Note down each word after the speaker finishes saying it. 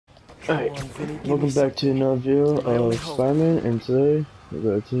Alright, on, Vinny, give welcome me back to something. another video My only of hope. Spider-Man, and today we're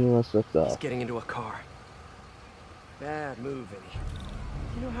going to continue our stuff He's off. getting into a car. Bad move, Vinny.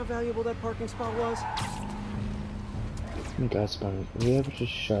 You know how valuable that parking spot was? Oh God, Spider-Man, will you ever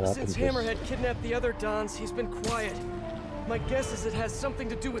just shut up Since and just... Hammerhead kidnapped the other Dons, he's been quiet. My guess is it has something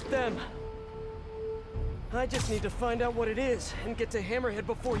to do with them. I just need to find out what it is and get to Hammerhead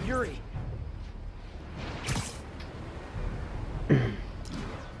before Yuri.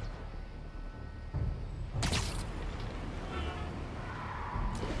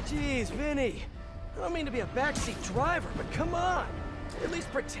 Jeez, Vinny. I don't mean to be a backseat driver, but come on. At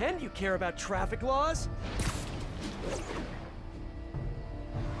least pretend you care about traffic laws.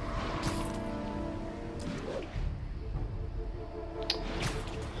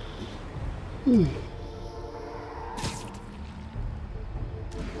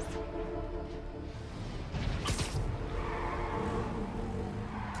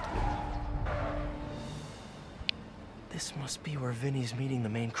 This must be where Vinny's meeting the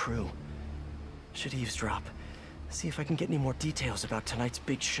main crew. Should eavesdrop. See if I can get any more details about tonight's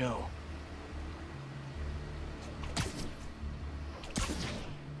big show.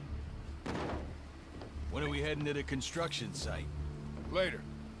 When are we heading to the construction site? Later.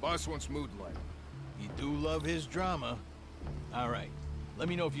 Boss wants mood light. You do love his drama. All right. Let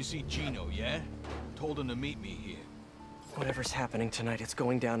me know if you see Gino, yeah? Told him to meet me here. Whatever's happening tonight, it's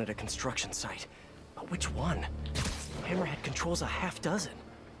going down at a construction site. But which one? Hammerhead controls a half dozen.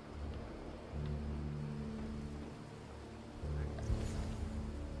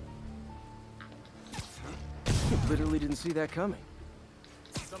 Literally didn't see that coming.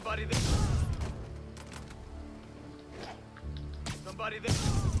 Somebody there. Somebody there.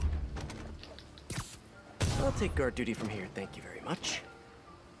 I'll take guard duty from here, thank you very much.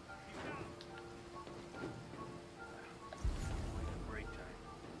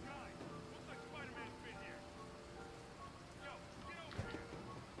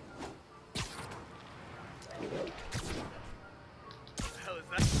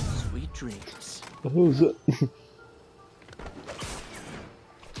 Sweet dreams. Who's it?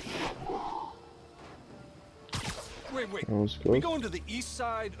 Wait. That was We close. going to the east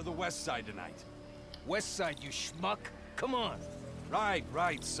side or the west side tonight? West side, you schmuck. Come on.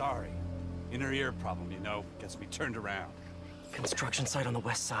 Right, sorry. Inner ear problem, you know. Gets me turned around. Construction site on the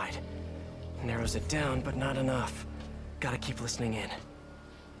west side. Narrows it down, but not enough. Gotta keep listening in.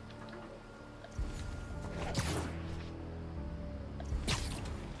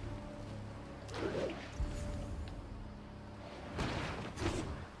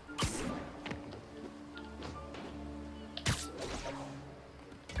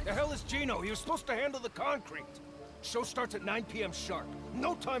 The hell is Gino? He was supposed to handle the concrete. Show starts at 9 p.m. sharp.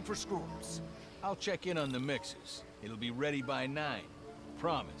 No time for screw-ups. I'll check in on the mixers. It'll be ready by 9.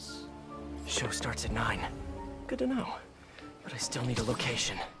 Promise. Show starts at 9. Good to know. But I still need a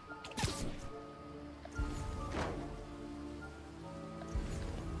location.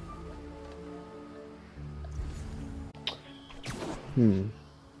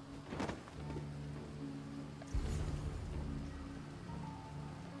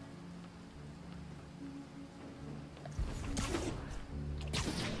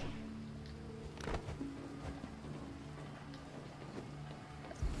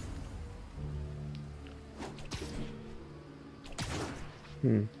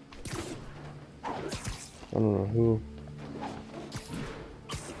 I don't know who.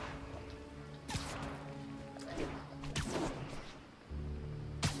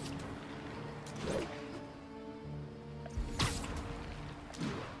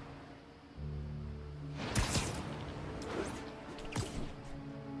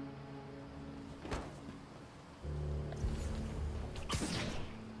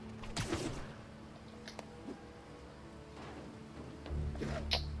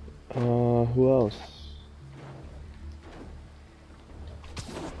 Who else?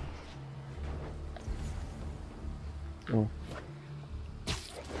 Oh.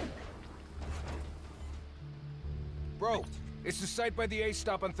 Bro, it's the site by the A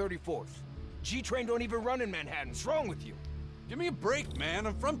stop on 34th. G-Train don't even run in Manhattan. What's wrong with you? Give me a break, man.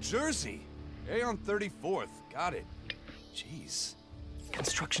 I'm from Jersey. A on 34th. Got it. Jeez.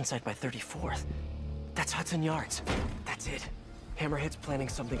 Construction site by 34th. That's Hudson Yards. That's it. Hammerhead's planning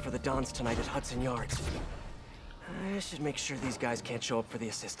something for the Dons tonight at Hudson Yards. I should make sure these guys can't show up for the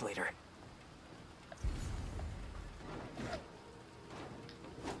assist later.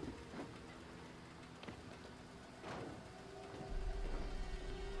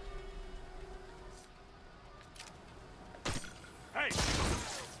 Hey!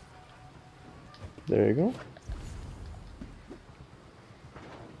 There you go.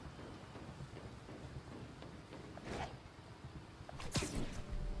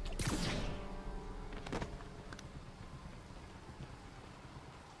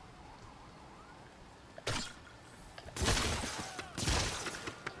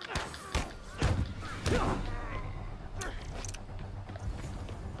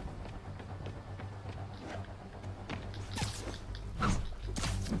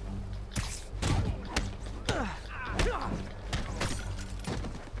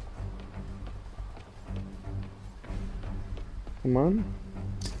 Come on.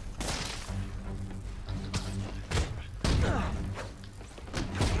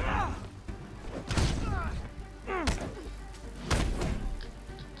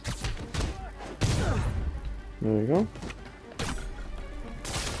 There we go.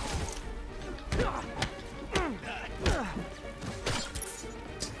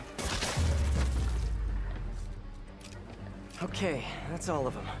 Okay, that's all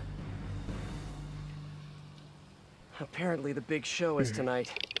of them. Apparently the big show is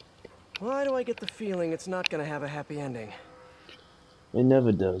tonight. Why do I get the feeling it's not gonna have a happy ending? It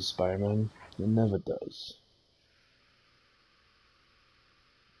never does, Spider-Man. It never does.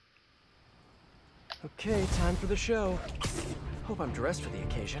 Okay, time for the show. Hope I'm dressed for the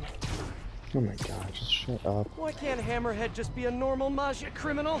occasion. Oh my god, just shut up. Why can't Hammerhead just be a normal Maggia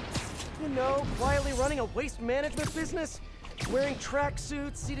criminal? You know, quietly running a waste management business? Wearing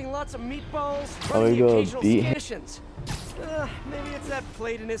tracksuits, eating lots of meatballs, Oh, running you the go occasional beat- schissions. Maybe it's that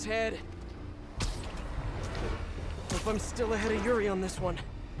plate in his head. Hope I'm still ahead of Yuri on this one.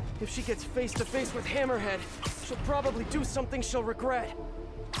 If she gets face to face with Hammerhead, she'll probably do something she'll regret.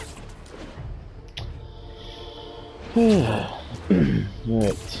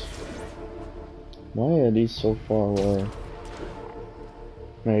 Right. Why are these so far away?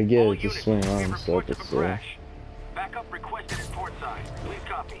 I get it, just swing on and stuff, but still. Backup requested at port side. Please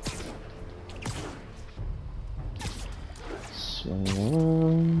copy. Swing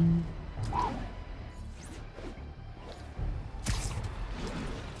on.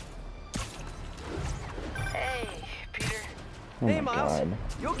 Hey, Peter. Oh Hey, my Miles. god.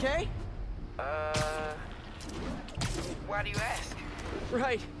 You okay? Why do you ask?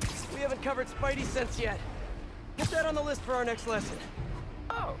 Right. We haven't covered Spidey sense yet. Put that on the list for our next lesson.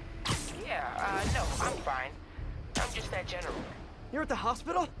 Oh, yeah, no, I'm fine. I'm just that general. You're at the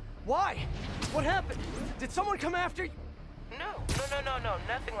hospital? Why? What happened? Did someone come after you? No,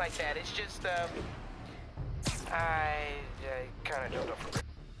 nothing like that. It's just, I kinda jumped off a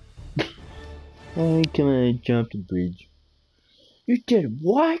bridge. Why can I jump the bridge? You did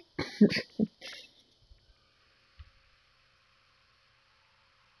what?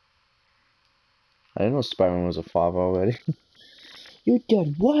 I didn't know Spider-Man was a father already. You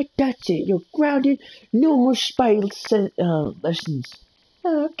did what? That's it. You're grounded. No more Spidey lessons.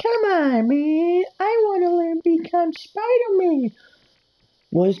 Oh, come on, man. I want to learn to become Spider-Man.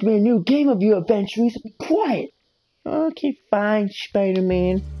 Well, it's been a new game of you eventually, so be quiet. Okay, fine,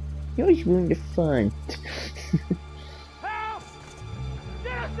 Spider-Man. You always ruin the fun. Help!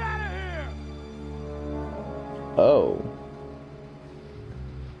 Get us out of here! Oh.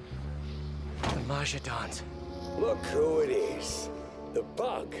 The Majidons. Look who it is. The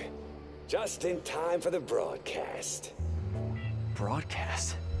Bug. Just in time for the broadcast.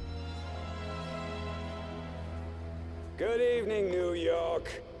 Broadcast? Good evening, New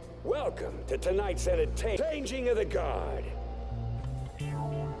York. Welcome to tonight's entertainment. Changing of the Guard.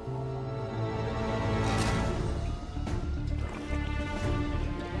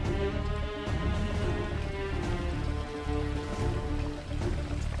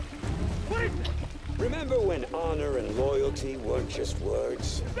 Remember when honor and loyalty weren't just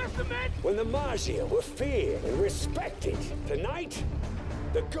words? When the Maggia were feared and respected? Tonight,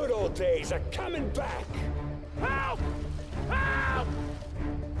 the good old days are coming back. Help! Help!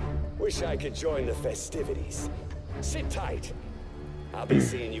 Wish I could join the festivities. Sit tight. I'll be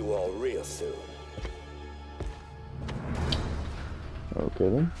seeing you all real soon. Okay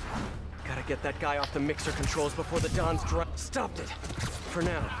then. Gotta get that guy off the mixer controls before the Dons stopped it. For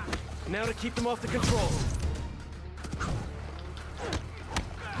now. Now to keep them off the controls.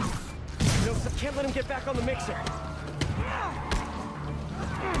 No, can't let him get back on the mixer.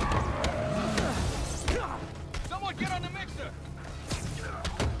 Someone get on the mixer!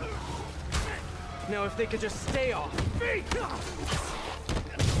 Now if they could just stay off.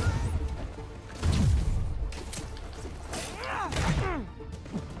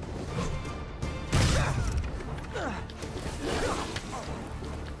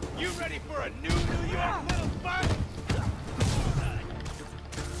 You ready for a new New York little fight?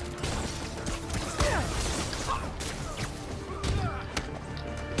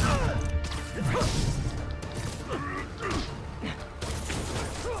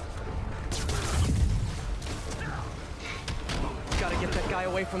 Gotta get that guy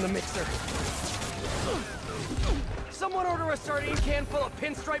away from the mixer. Someone order a sardine can full of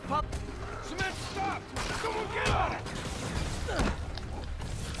pinstripe pop. Cement, stop! Someone get on it!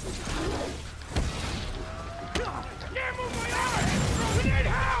 Can't move my arm! We need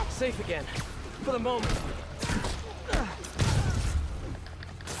help! Safe again. For the moment.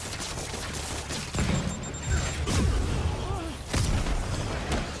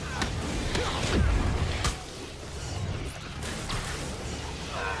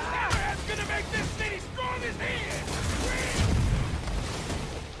 Hammerhead's gonna make this city strong as he is!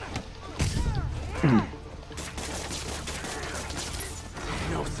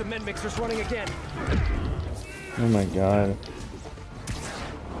 No, cement mixer's running again. Oh my god.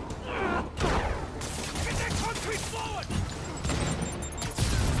 Get that concrete flowing!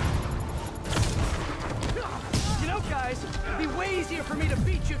 You know, guys, it'd be way easier for me to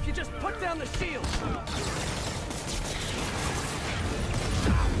beat you if you just put down the shield.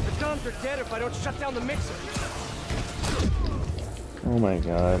 The Dons are dead if I don't shut down the mixer. Oh my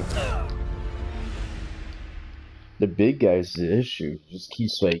god. The big guy's the issue. Just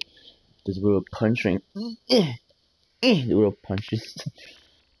keeps like this little punching. The little punches.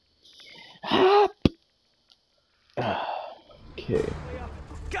 Okay.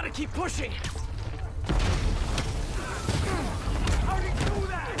 Gotta keep pushing. How'd he do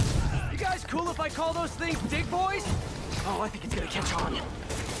that? You guys cool if I call those things dig boys? Oh, I think it's gonna catch on.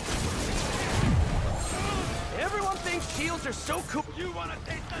 Everyone thinks shields are so cool. You wanna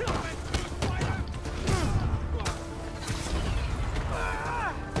taste that cement food, spider?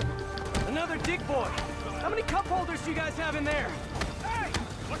 Another dig boy. How many cup holders do you guys have in there? Hey!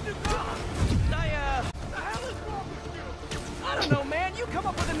 What you got? The hell is wrong with you? I don't know, man. You come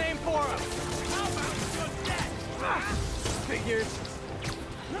up with a name for him. How about just that? Figures.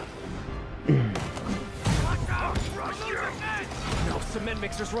 Watch out! Rush your head! No, cement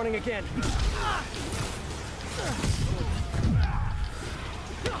mixer's running again.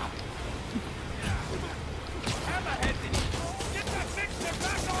 Hammerhead, get that mixer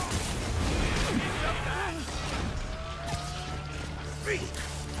back on!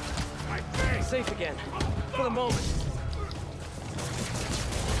 My face! Safe again. For the moment.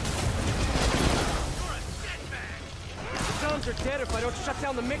 The Dons are dead if I don't shut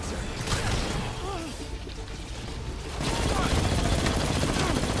down the mixer.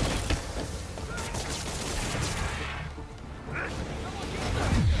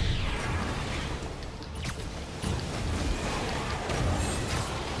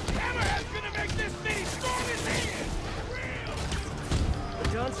 Hammerhead's gonna make this city strong as he is! The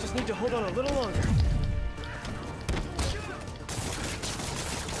Dons just need to hold on a little longer.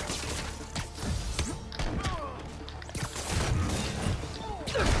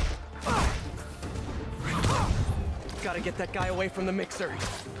 Gotta get that guy away from the mixer.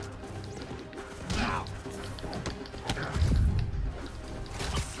 Stop!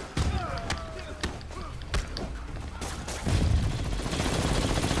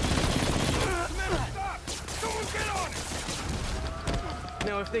 Someone get on it!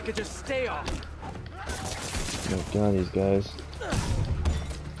 Now, if they could just stay off. Oh my god, these guys.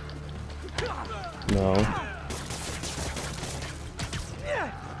 No.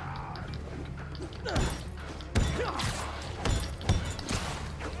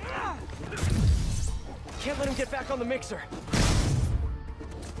 Can't let him get back on the mixer.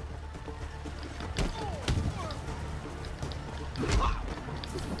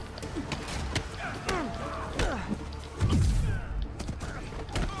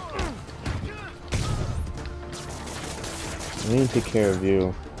 I need to take care of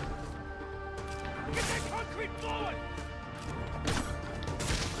you. Get that concrete flowing!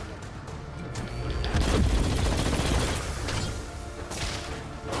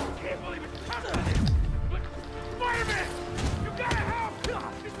 Can't believe it's happening! Look, Spider-Man! You gotta help!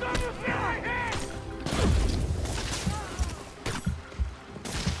 It's almost in my head!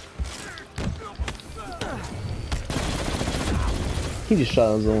 He just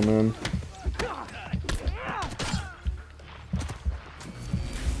shot his own man.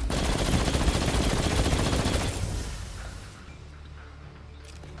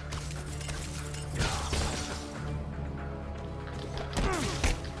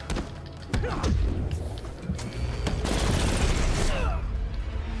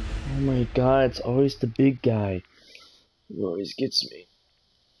 Oh my god, it's always the big guy who always gets me.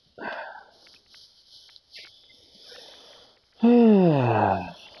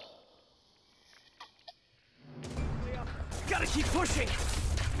 Gotta keep pushing.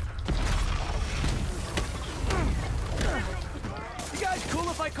 You guys cool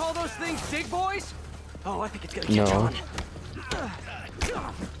if I call those things dig boys? Oh, I think it's gonna catch on.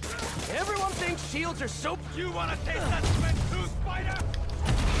 Everyone thinks shields are so... You wanna taste that cement too, Spider?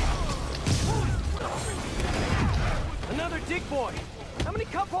 boy. How many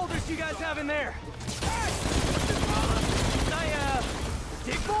cup holders do you guys have in there? Hey!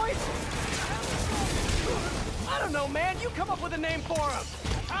 Dig boys? I don't know, man. You come up with a name for them.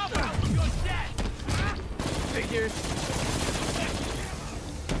 How about your dad? Figures.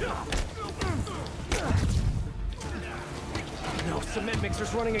 No, cement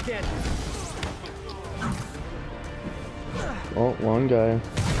mixer's running again. Oh, one guy.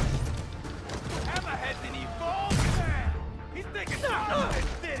 Hammerhead's an evolved man. He's thinking something,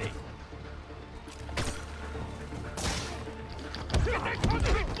 city. Get that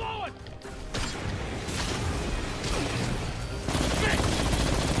concrete flowing! I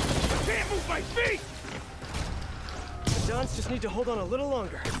can't move my feet! The Dons just need to hold on a little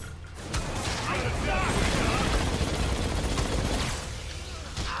longer.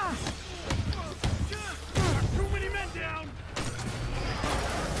 Too many men down!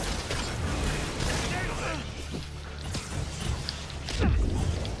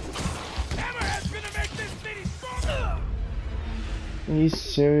 Hammerhead's gonna make this city stronger! Are you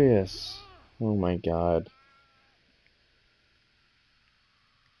serious? Oh my god.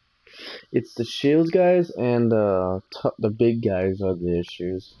 It's the shields guys and the big guys are the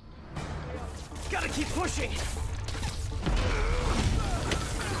issues. Gotta keep pushing.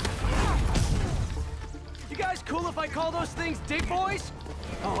 You guys cool if I call those things dig boys?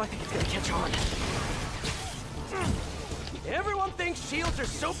 Oh, I think it's gonna catch on. Everyone thinks shields are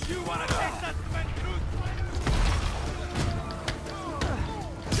so... You wanna taste that cement tooth?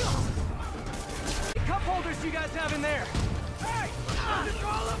 Cup holders do you guys have in there? Hey! What did you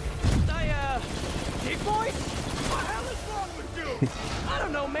call them? Dig boys? What the hell is wrong with you? I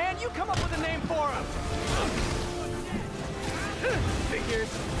don't know, man. You come up with a name for them. Figures.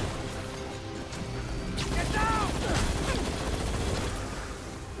 Get down!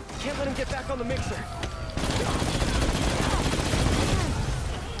 Can't let him get back on the mixer.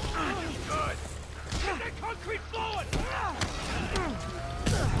 Good! Get that concrete flowing!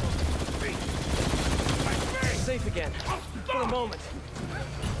 Safe again. For the moment.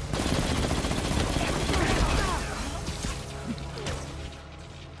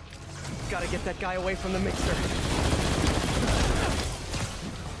 Gotta get that guy away from the mixer.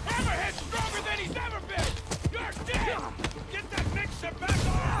 Hammerhead's stronger than he's ever been! You're dead! Get that mixer back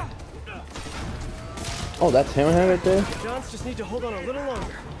on! Oh, that's Hammerhead right there? The Dons just need to hold on a little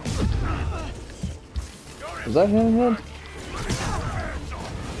longer. Is that Hammerhead?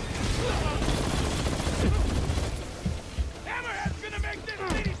 Hammerhead's gonna make this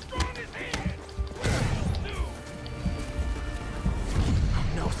city strong as he is!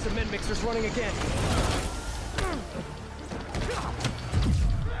 No, cement mixer's running again.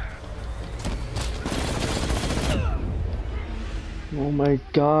 Oh my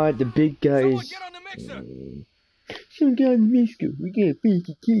god, the big guys. Get on the mixer! Some guy mixer. We get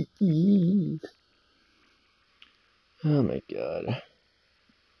freaky kickies. Oh my god.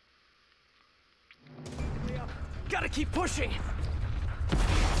 Gotta keep pushing.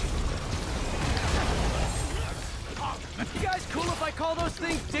 You guys cool if I call those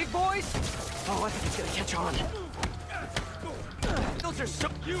things dig boys? Oh, I think it's gonna catch on. Those are so...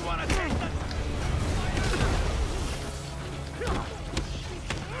 You wanna taste that?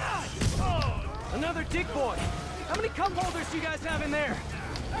 Another dig boy. How many cup holders do you guys have in there?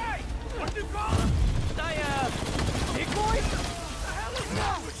 Hey! What you call them? Dig boys? What the hell is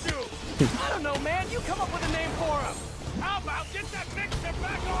wrong with you? I don't know, man. You come up with a name for them. How about get that mixer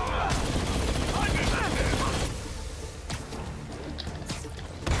back on?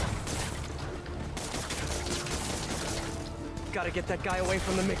 Gotta get that guy away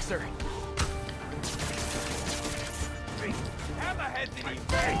from the mixer. Hammerhead's an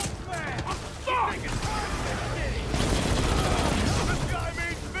evolved man! This guy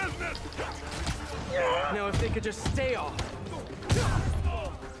means business! Now, if they could just stay off.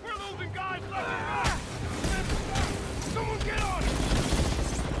 We're losing guys left and right! Someone get on it!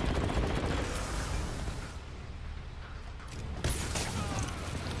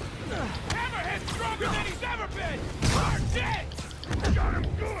 Hammerhead's stronger than he's ever been! You're dead! Got him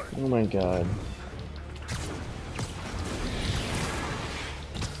good! Oh my god.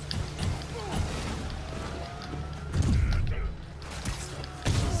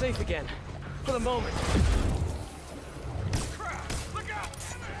 Safe again. For the moment. Crap! Look out!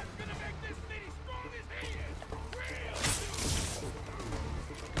 Hammerhead's gonna make this city strong as he is!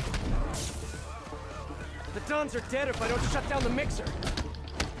 The Dons are dead if I don't shut down the mixer.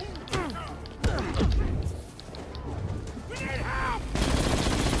 We need help!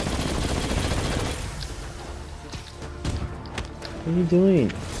 What are you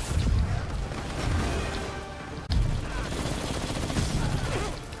doing?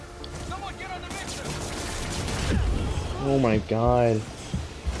 Oh my god.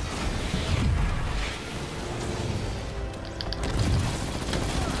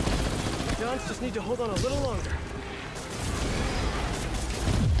 The Dons just need to hold on a little longer.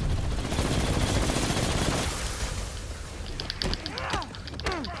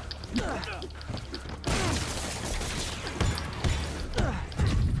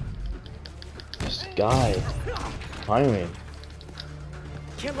 This guy. Timing.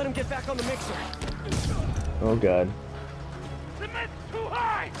 Can't let him get back on the mixer. Oh god. Cement's too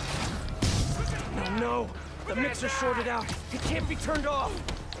high! Oh no! The mixer's shorted out. It can't be turned off.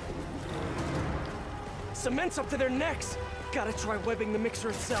 Cement's up to their necks. Gotta try webbing the mixer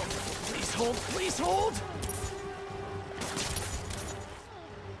itself. Please hold. Please hold.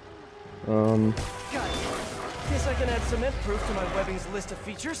 Got it. Guess I can add cement proof to my webbing's list of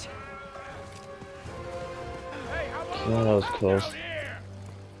features. Hey, how about Yeah, that was close. down here?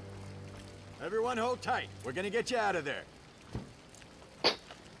 Everyone hold tight. We're gonna get you out of there.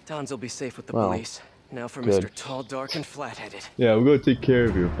 Dons will be safe with the Wow. police. Now for Good. Mr. Tall, Dark, and Flat-Headed. Yeah, we're gonna take care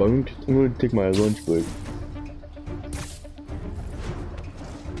of you. But I'm gonna take my lunch break.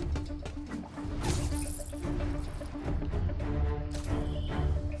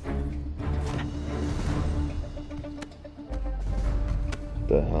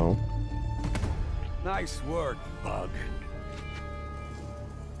 The hell? Nice work, Bug.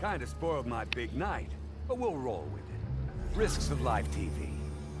 Kinda spoiled my big night, but we'll roll with it. Risks of live TV.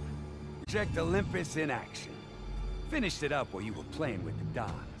 Project Olympus in action. Finished it up while you were playing with the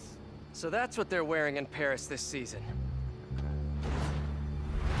Dons. So that's what they're wearing in Paris this season.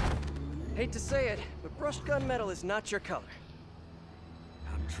 Hate to say it, but brushed gunmetal is not your color.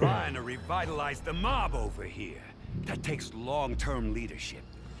 I'm trying to revitalize the mob over here. That takes long-term leadership.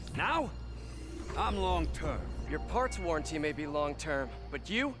 Now, I'm long-term. Your parts warranty may be long-term, but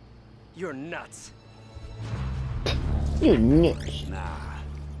you're nuts. You're nuts. Nah.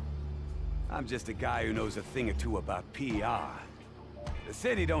 I'm just a guy who knows a thing or two about PR. The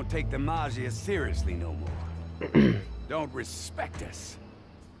city don't take the Maggia seriously no more. Don't respect us.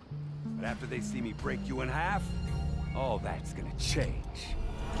 But after they see me break you in half, all that's gonna change.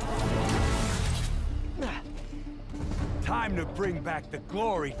 Time to bring back the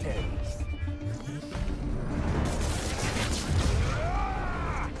glory days.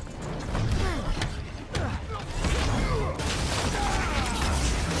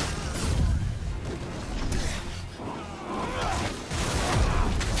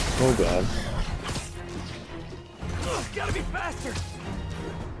 Oh god. Gotta be faster!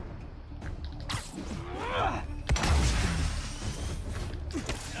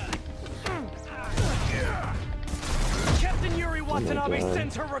 Captain Yuri Watanabe God.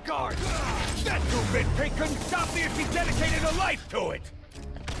 sends her regards! That two-bit pig couldn't stop me if he dedicated a life to it!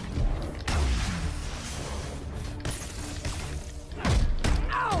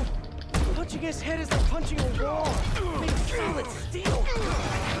 Ow! Punching his head is like punching a wall. Made of solid steel.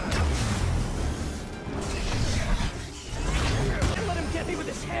 Let him get me with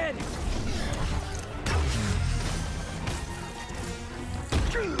his head.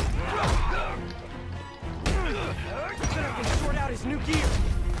 Then I can sort out his new gear.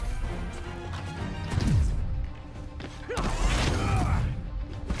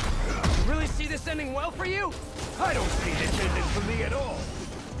 Really see this ending well for you? I don't see this ending for me at all.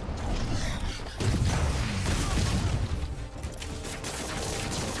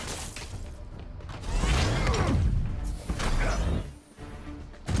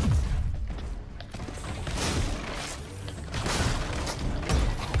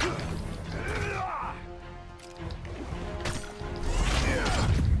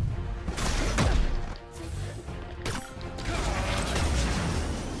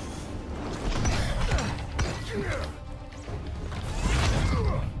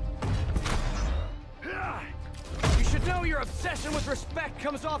 You should know your obsession with respect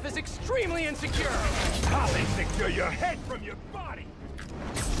comes off as extremely insecure. I'll insecure your head from your body.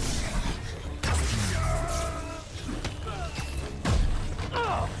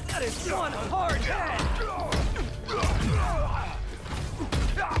 Oh, that is one hard head.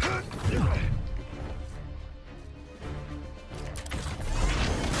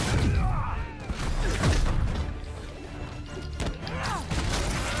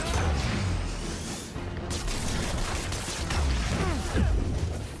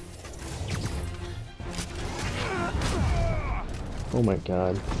 Oh my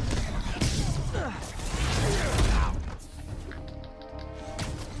god.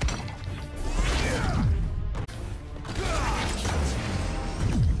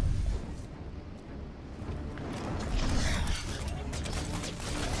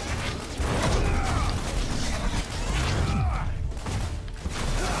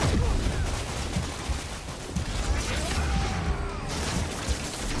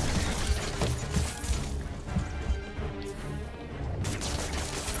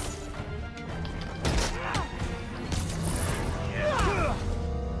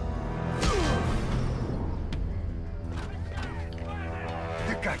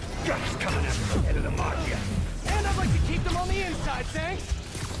 got guts coming after the head of the Mafia. And I'd like to keep them on the inside, thanks.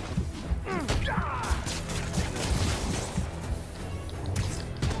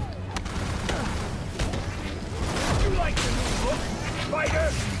 You like the new look, Spider?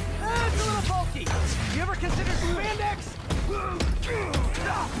 It's a little bulky. You ever considered spandex?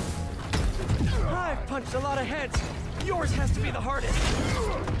 I've punched a lot of heads. Yours has to be the hardest.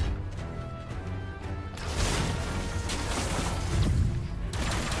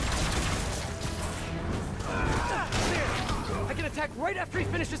 There. I can attack right after he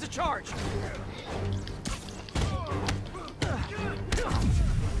finishes a charge.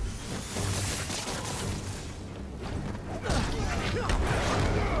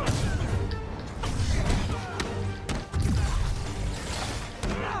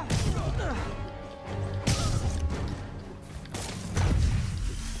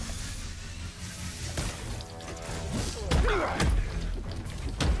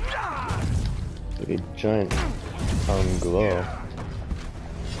 Like a giant glow.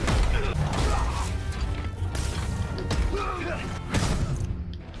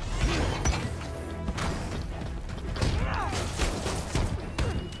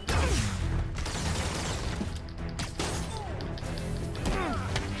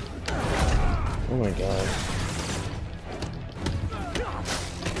 Oh my god.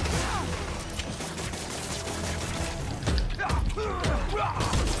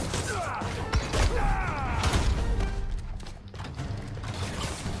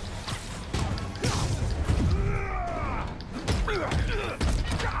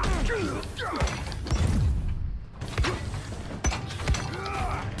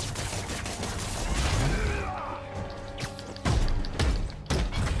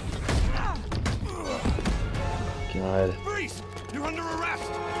 God. Freeze! You're under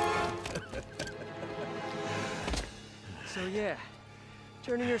arrest! So yeah,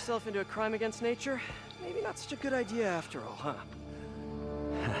 turning yourself into a crime against nature, maybe not such a good idea after all, huh?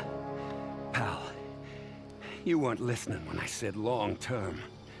 Pal, you weren't listening when I said long term.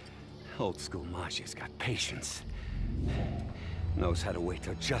 Old school Majia's got patience. Knows how to wait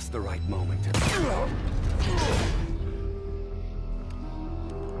till just the right moment to...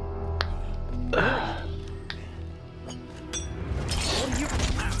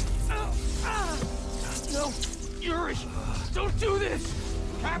 No, Yuri, don't do this!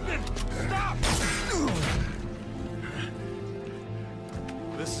 Captain, stop!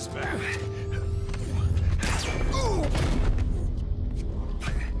 This is bad.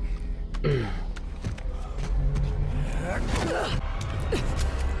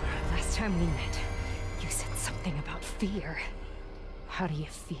 Last time we met, you said something about fear. How do you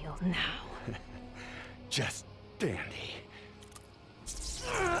feel now? Just dandy.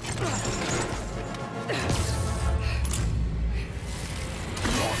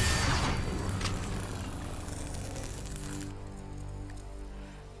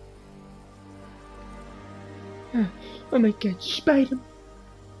 Oh my god, Spider!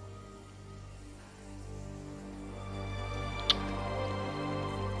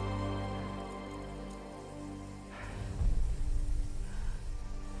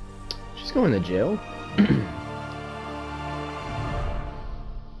 She's going to jail.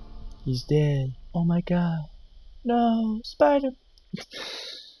 He's dead. Oh my god. No, Spider!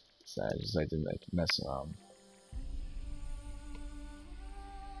 So I just like to mess around.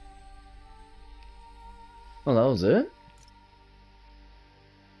 Oh, that was it?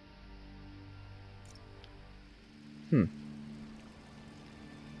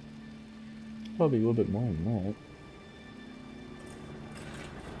 Probably a little bit more than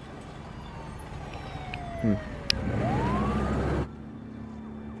that.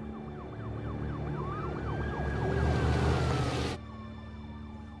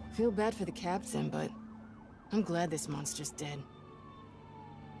 Feel bad for the captain, but I'm glad this monster's dead.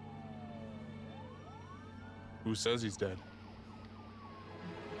 Who says he's dead?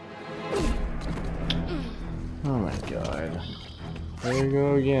 Oh my god. There we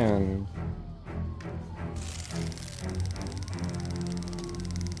go again.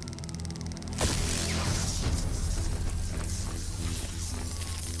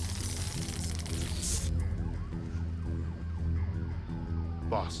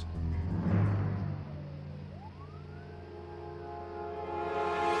 Boss.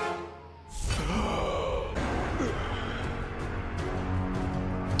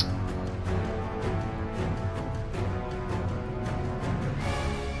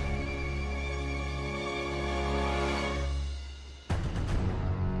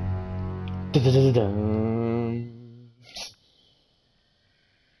 Da-da-da-da-dum.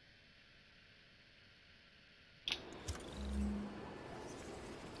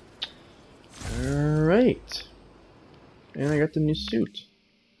 Alright. And I got the new suit.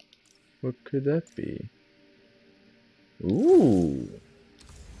 What could that be? Ooh.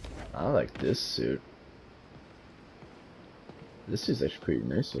 I like this suit. This is actually pretty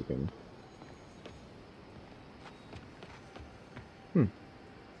nice looking.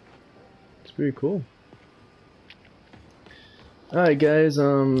 It's pretty cool. Alright guys,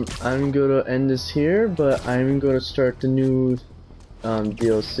 I'm gonna end this here, but I'm gonna start the new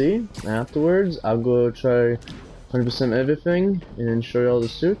DLC afterwards. I'll go try 100% everything and then show you all the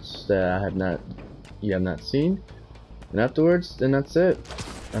suits that you have not seen. And afterwards, then that's it.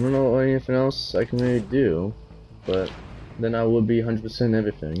 I don't know anything else I can really do, but then I will be 100%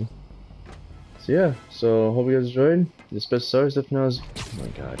 everything. So yeah, so hope you guys enjoyed. This best stars if now is, oh my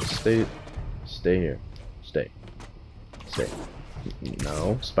god, just stay here. Stay.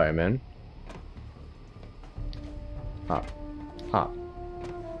 No, Spider-Man. Hop.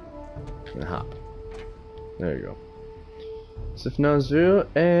 And hop. There you go. So for now, it's video,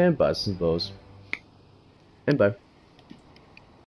 and bye, some blows. And bye.